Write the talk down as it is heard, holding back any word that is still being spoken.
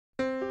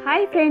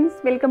Hi friends,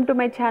 welcome to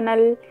my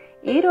channel.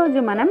 ఈరోజు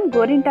మనం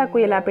గోరింటాకు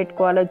ఎలా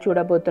పెట్టుకోవాలో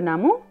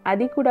చూడబోతున్నాము.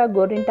 అది కూడా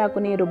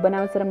గోరింటాకుని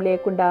రుబ్బనవసరం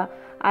లేకుండా,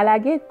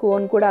 అలాగే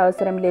కోన్ కూడా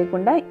అవసరం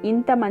లేకుండా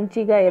ఇంత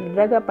మంచిగా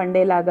ఎర్రగా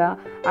పండేలాగా,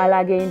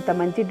 అలాగే ఇంత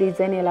మంచి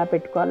డిజైన్ ఎలా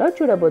పెట్టుకోవాలో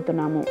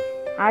చూడబోతున్నాము.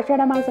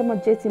 ఆషాఢ మాసం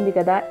వచ్చేసింది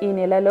కదా. ఈ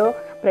నెలలో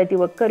ప్రతి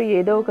ఒక్కరు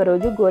ఏదో ఒక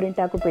రోజు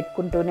గోరింటాకు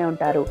పెట్టుకుంటూనే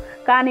ఉంటారు.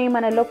 కానీ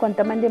మనలో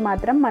కొంతమంది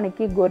మాత్రం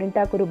మనకి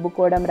గోరింటాకు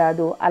రుబ్బుకోవడం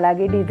రాదు,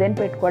 అలాగే డిజైన్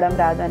పెట్టుకోవడం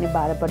రాదు అని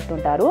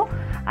బాధపడుతుంటారు.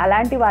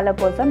 అలాంటి వాళ్ళ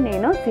కోసం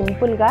నేను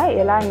సింపుల్గా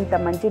ఎలా ఇంత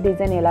మంచి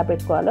డిజైన్ ఎలా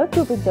పెట్టుకోవాలో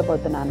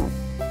చూపించబోతున్నాను.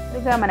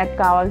 ముందుగా మనకు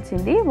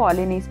కావాల్సింది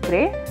వాలినీ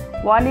స్ప్రే.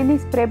 వాలినీ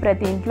స్ప్రే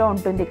ప్రతి ఇంట్లో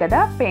ఉంటుంది కదా,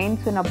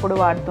 పెయింట్స్ ఉన్నప్పుడు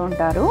వాడుతూ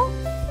ఉంటారు.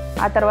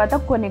 ఆ తర్వాత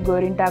కొన్ని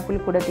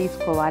గోరింటాకులు కూడా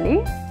తీసుకోవాలి.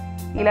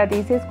 ఇలా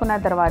తీసేసుకున్న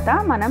తర్వాత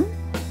మనం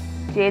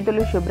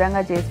చేతులు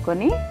శుభ్రంగా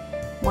చేసుకొని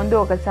ముందు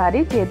ఒకసారి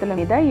చేతుల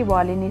మీద ఈ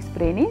వాలినీ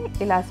స్ప్రేని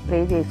ఇలా స్ప్రే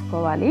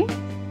చేసుకోవాలి.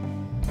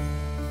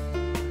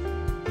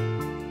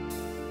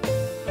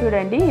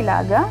 చూడండి,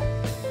 ఇలాగా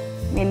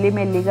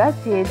మెల్లిమెల్లిగా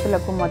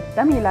చేతులకు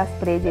మొత్తం ఇలా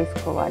స్ప్రే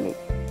చేసుకోవాలి.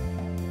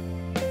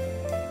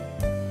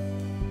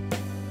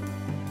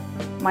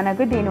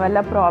 మనకు దీనివల్ల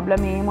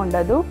ప్రాబ్లం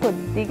ఏముండదు,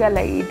 కొద్దిగా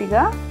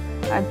లైట్గా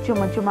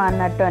చుమచుమ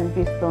అన్నట్టు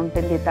అనిపిస్తూ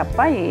ఉంటుంది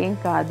తప్ప ఏం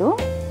కాదు.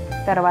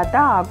 తర్వాత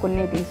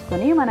ఆకుల్ని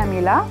తీసుకొని మనం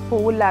ఇలా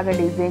పువ్వులాగా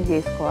డిజైన్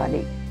చేసుకోవాలి.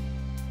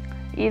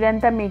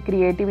 ఇదంతా మీ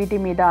క్రియేటివిటీ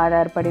మీద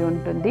ఆధారపడి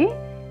ఉంటుంది.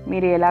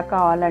 మీరు ఎలా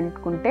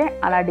కావాలనుకుంటే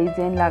అలా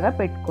డిజైన్ లాగా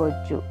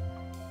పెట్టుకోవచ్చు.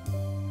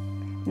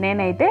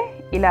 నేనైతే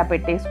ఇలా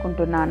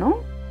పెట్టేసుకుంటున్నాను.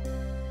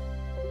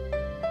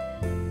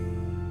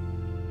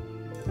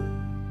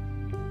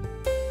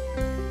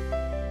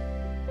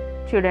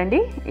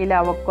 చూడండి,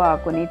 ఇలా ఒక్క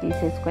ఆకుని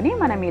తీసేసుకొని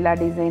మనం ఇలా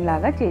డిజైన్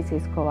లాగా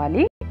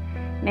చేసేసుకోవాలి.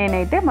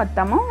 నేనైతే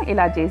మొత్తము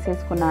ఇలా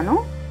చేసేసుకున్నాను.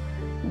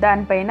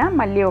 దానిపైన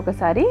మళ్ళీ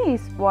ఒకసారి ఈ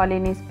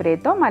వాలినీ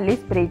స్ప్రేతో మళ్ళీ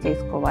స్ప్రే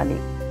చేసుకోవాలి.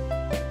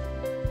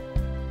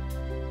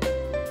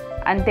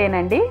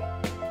 అంతేనండి.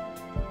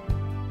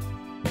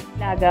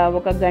 ఇలాగా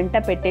ఒక గంట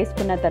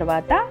పెట్టేసుకున్న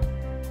తర్వాత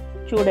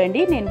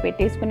చూడండి, నేను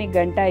పెట్టేసుకుని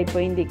గంట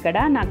అయిపోయింది. ఇక్కడ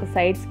నాకు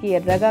సైడ్స్కి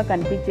ఎర్రగా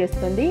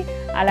కనిపించేస్తుంది,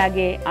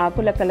 అలాగే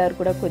ఆకుల కలర్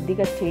కూడా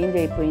కొద్దిగా చేంజ్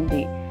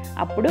అయిపోయింది.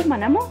 అప్పుడు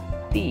మనము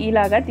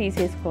ఇలాగా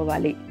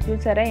తీసేసుకోవాలి.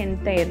 చూసారా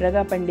ఎంత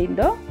ఎర్రగా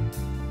పండిందో.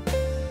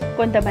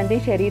 కొంతమంది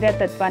శరీర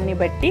తత్వాన్ని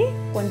బట్టి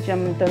కొంచెం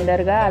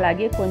తొందరగా,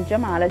 అలాగే కొంచెం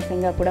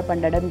ఆలస్యంగా కూడా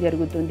పండడం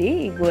జరుగుతుంది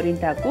ఈ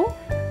గోరింటాకు.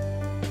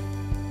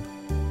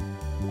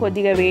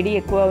 కొద్దిగా వేడి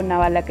ఎక్కువ ఉన్న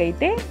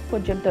వాళ్ళకైతే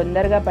కొంచెం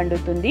తొందరగా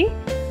పండుతుంది,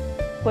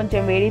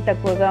 కొంచెం వేడి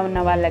తక్కువగా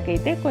ఉన్న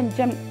వాళ్ళకైతే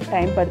కొంచెం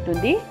టైం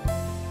పడుతుంది.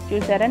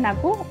 చూసారా,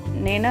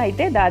 నేను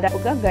అయితే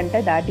దాదాపుగా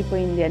గంట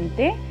దాటిపోయింది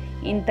అంతే.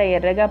 ఇంత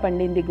ఎర్రగా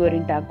పండింది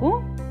గోరింటాకు.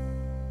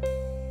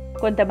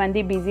 కొంతమంది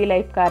బిజీ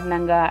లైఫ్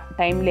కారణంగా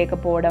టైం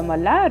లేకపోవడం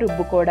వల్ల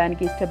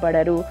రుబ్బుకోవడానికి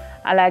ఇష్టపడరు,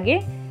 అలాగే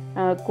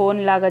కోన్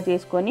లాగా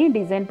చేసుకొని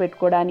డిజైన్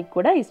పెట్టుకోవడానికి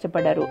కూడా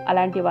ఇష్టపడరు.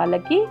 అలాంటి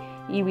వాళ్ళకి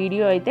ఈ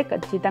వీడియో అయితే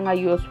ఖచ్చితంగా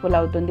యూస్ఫుల్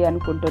అవుతుంది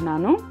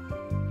అనుకుంటున్నాను.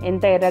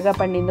 ఎంత ఎర్రగా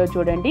పండిందో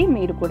చూడండి.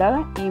 మీరు కూడా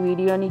ఈ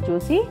వీడియోని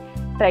చూసి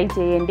ట్రై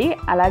చేయండి.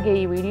 అలాగే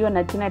ఈ వీడియో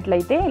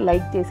నచ్చినట్లయితే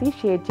లైక్ చేసి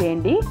షేర్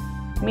చేయండి.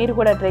 మీరు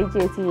కూడా ట్రై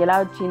చేసి ఎలా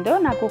వచ్చిందో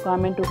నాకు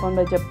కామెంట్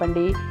రూపంలో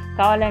చెప్పండి.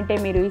 కావాలంటే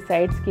మీరు ఈ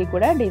సైడ్స్కి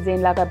కూడా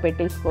డిజైన్ లాగా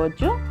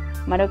పెట్టేసుకోవచ్చు.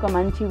 మరొక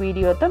మంచి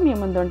వీడియోతో మీ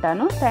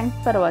ముందుంటాను. Thanks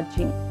for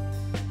watching.